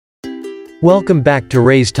Welcome back to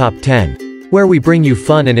Ray's Top 10, where we bring you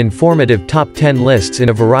fun and informative top 10 lists in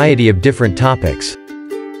a variety of different topics.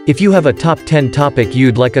 If you have a top 10 topic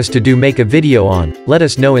you'd like us to make a video on, let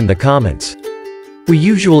us know in the comments. We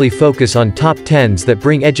usually focus on top 10s that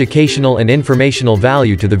bring educational and informational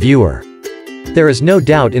value to the viewer. There is no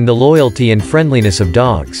doubt in the loyalty and friendliness of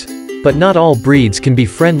dogs. But not all breeds can be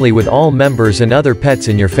friendly with all members and other pets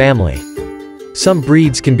in your family. Some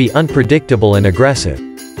breeds can be unpredictable and aggressive.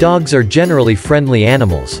 Dogs are generally friendly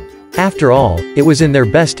animals. After all, it was in their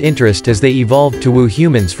best interest as they evolved to woo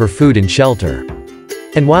humans for food and shelter.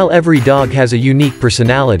 And while every dog has a unique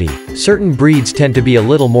personality, certain breeds tend to be a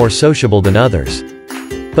little more sociable than others.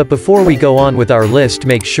 But before we go on with our list,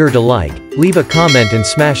 make sure to like, leave a comment and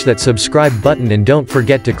smash that subscribe button, and don't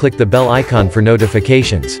forget to click the bell icon for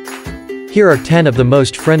notifications. Here are 10 of the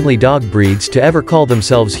most friendly dog breeds to ever call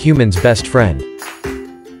themselves humans' best friend.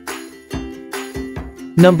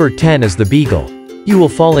 Number 10 is the Beagle. You will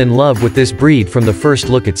fall in love with this breed from the first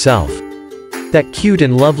look itself. That cute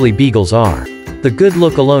and lovely Beagles are. The good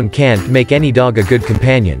look alone can't make any dog a good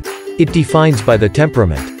companion. It defines by the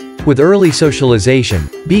temperament. With early socialization,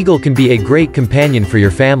 Beagle can be a great companion for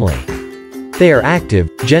your family. They are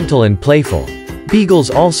active, gentle and playful.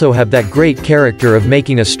 Beagles also have that great character of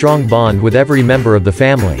making a strong bond with every member of the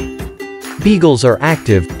family. Beagles are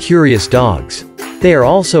active, curious dogs. They are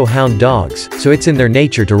also hound dogs, so it's in their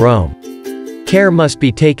nature to roam. Care must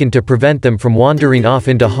be taken to prevent them from wandering off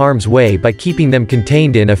into harm's way by keeping them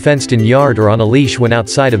contained in a fenced-in yard or on a leash when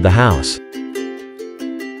outside of the house.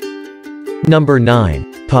 Number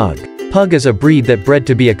 9. Pug. Pug is a breed that bred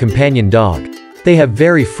to be a companion dog. They have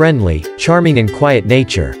very friendly, charming and quiet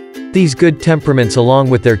nature. These good temperaments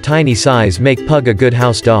along with their tiny size make Pug a good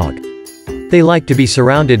house dog. They like to be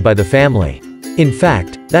surrounded by the family. In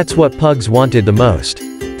fact, that's what Pugs wanted the most.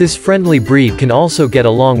 This friendly breed can also get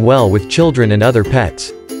along well with children and other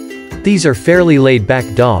pets. These are fairly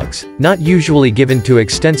laid-back dogs, not usually given to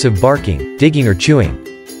extensive barking, digging or chewing.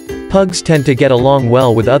 Pugs tend to get along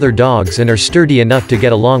well with other dogs and are sturdy enough to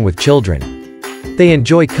get along with children. They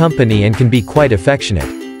enjoy company and can be quite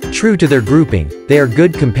affectionate. True to their grouping, they are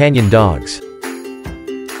good companion dogs.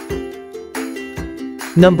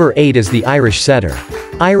 Number 8 is the Irish Setter.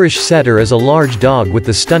 Irish Setter is a large dog with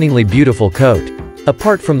a stunningly beautiful coat.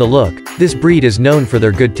 Apart from the look, this breed is known for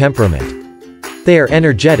their good temperament. They are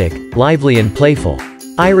energetic, lively and playful.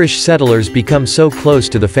 Irish Settlers become so close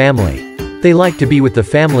to the family. They like to be with the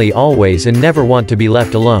family always and never want to be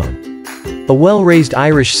left alone. A well-raised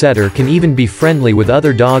Irish Setter can even be friendly with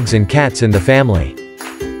other dogs and cats in the family.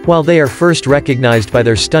 While they are first recognized by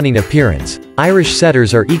their stunning appearance, Irish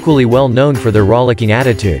Setters are equally well known for their rollicking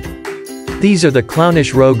attitude. These are the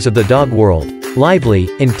clownish rogues of the dog world, lively,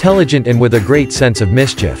 intelligent and with a great sense of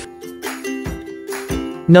mischief.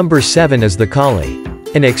 Number 7 is the Collie.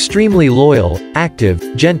 An extremely loyal, active,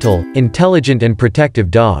 gentle, intelligent and protective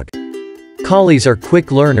dog. Collies are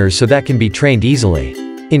quick learners, so that can be trained easily.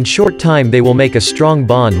 In short time they will make a strong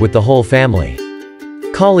bond with the whole family.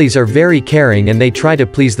 Collies are very caring and they try to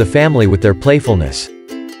please the family with their playfulness.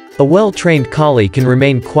 A well-trained Collie can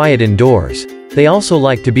remain quiet indoors. They also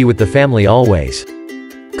like to be with the family always.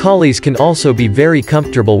 Collies can also be very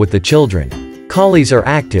comfortable with the children. Collies are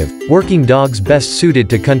active, working dogs best suited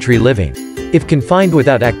to country living. If confined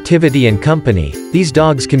without activity and company, these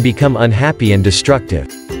dogs can become unhappy and destructive.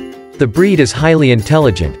 The breed is highly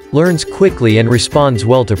intelligent, learns quickly and responds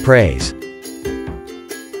well to praise.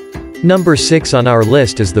 Number 6 on our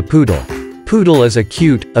list is the Poodle. Poodle is a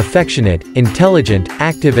cute, affectionate, intelligent,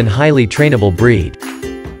 active and highly trainable breed.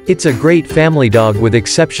 It's a great family dog with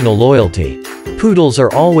exceptional loyalty. Poodles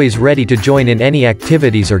are always ready to join in any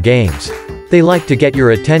activities or games. They like to get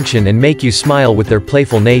your attention and make you smile with their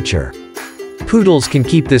playful nature. Poodles can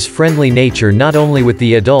keep this friendly nature not only with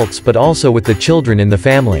the adults but also with the children in the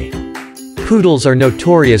family. Poodles are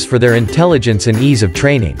notorious for their intelligence and ease of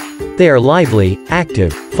training. They are lively,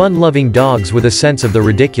 active, fun-loving dogs with a sense of the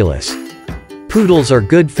ridiculous. Poodles are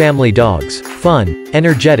good family dogs, fun,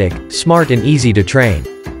 energetic, smart and easy to train.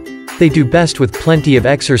 They do best with plenty of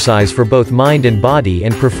exercise for both mind and body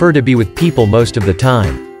and prefer to be with people most of the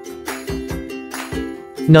time.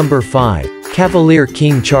 Number 5. Cavalier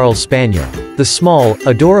King Charles Spaniel. The small,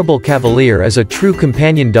 adorable Cavalier is a true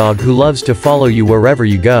companion dog who loves to follow you wherever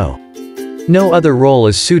you go. No other role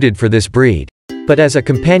is suited for this breed. But as a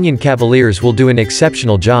companion, Cavaliers will do an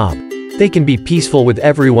exceptional job. They can be peaceful with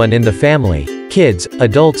everyone in the family, kids,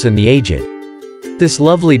 adults and the aged. This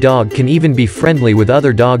lovely dog can even be friendly with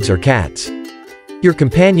other dogs or cats. Your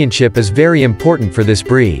companionship is very important for this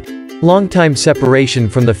breed. Long-time separation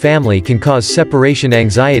from the family can cause separation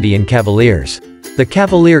anxiety in Cavaliers. The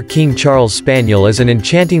Cavalier King Charles Spaniel is an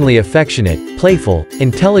enchantingly affectionate, playful,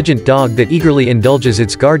 intelligent dog that eagerly indulges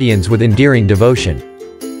its guardians with endearing devotion.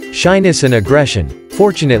 Shyness and aggression,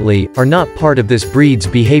 fortunately, are not part of this breed's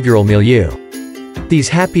behavioral milieu. These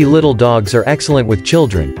happy little dogs are excellent with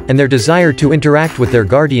children, and their desire to interact with their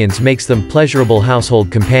guardians makes them pleasurable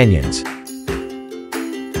household companions.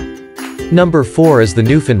 Number 4 is the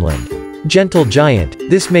Newfoundland. Gentle giant,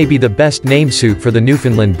 this may be the best name suit for the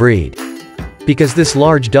Newfoundland breed. Because this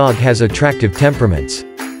large dog has attractive temperaments.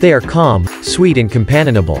 They are calm, sweet and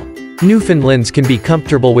companionable. Newfoundlands can be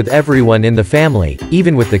comfortable with everyone in the family,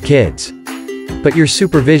 even with the kids. But your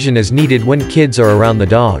supervision is needed when kids are around the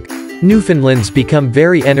dog. Newfoundlands become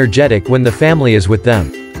very energetic when the family is with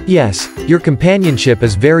them. Yes, your companionship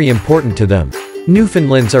is very important to them.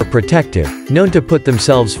 Newfoundlands are protective, known to put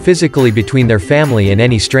themselves physically between their family and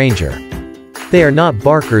any stranger. They are not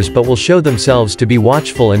barkers but will show themselves to be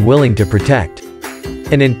watchful and willing to protect.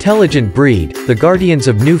 An intelligent breed, the guardians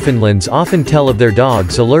of Newfoundlands often tell of their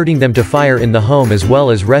dogs alerting them to fire in the home as well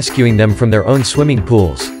as rescuing them from their own swimming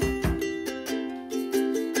pools.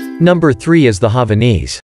 Number 3 is the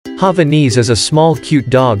Havanese. Havanese is a small cute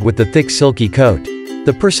dog with the thick silky coat.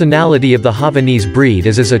 The personality of the Havanese breed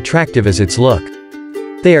is as attractive as its look.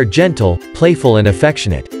 They are gentle, playful and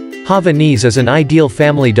affectionate. Havanese is an ideal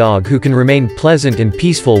family dog who can remain pleasant and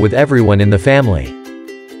peaceful with everyone in the family.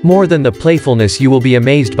 More than the playfulness, you will be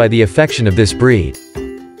amazed by the affection of this breed.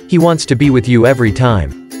 He wants to be with you every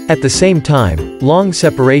time. At the same time, long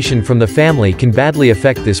separation from the family can badly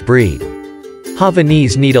affect this breed.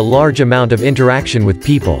 Havanese need a large amount of interaction with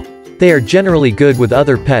people. They are generally good with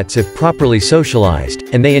other pets if properly socialized,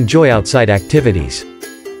 and they enjoy outside activities.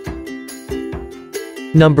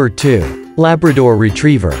 Number 2. Labrador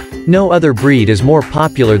Retriever. No other breed is more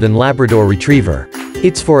popular than Labrador Retriever.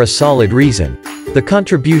 It's for a solid reason. The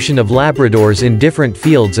contribution of Labradors in different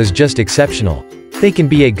fields is just exceptional. They can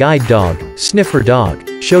be a guide dog, sniffer dog,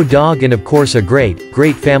 show dog and of course a great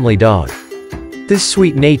family dog. This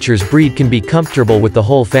sweet nature's breed can be comfortable with the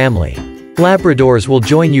whole family. Labradors will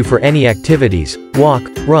join you for any activities, walk,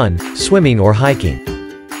 run, swimming or hiking.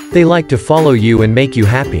 They like to follow you and make you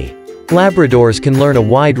happy. Labradors can learn a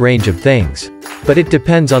wide range of things. But it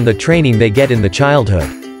depends on the training they get in the childhood.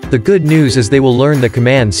 The good news is they will learn the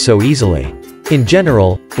commands so easily. In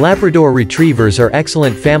general, Labrador Retrievers are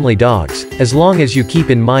excellent family dogs, as long as you keep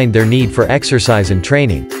in mind their need for exercise and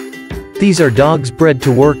training. These are dogs bred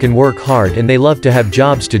to work and work hard, and they love to have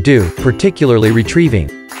jobs to do, particularly retrieving.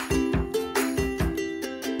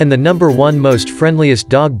 And the number 1 most friendliest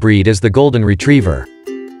dog breed is the Golden Retriever.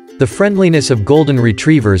 The friendliness of Golden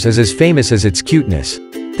Retrievers is as famous as its cuteness.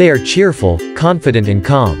 They are cheerful, confident and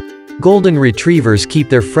calm. Golden Retrievers keep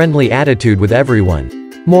their friendly attitude with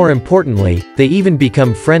everyone. More importantly, they even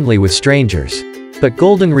become friendly with strangers. But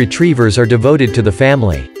Golden Retrievers are devoted to the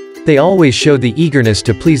family. They always show the eagerness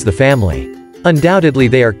to please the family. Undoubtedly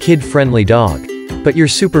they are kid-friendly dog. But your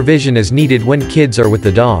supervision is needed when kids are with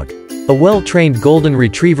the dog. A well-trained Golden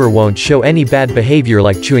Retriever won't show any bad behavior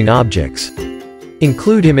like chewing objects.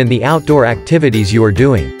 Include him in the outdoor activities you are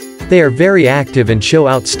doing. They are very active and show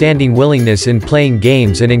outstanding willingness in playing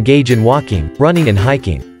games and engage in walking, running and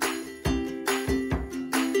hiking.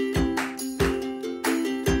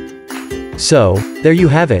 So, there you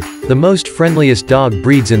have it, the most friendliest dog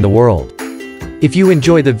breeds in the world. If you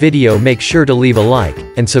enjoy the video, make sure to leave a like,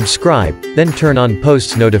 and subscribe, then turn on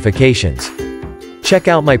post notifications. Check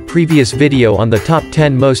out my previous video on the top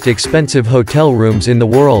 10 most expensive hotel rooms in the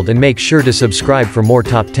world and make sure to subscribe for more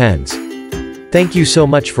top 10s. Thank you so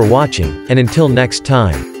much for watching, and until next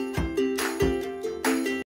time.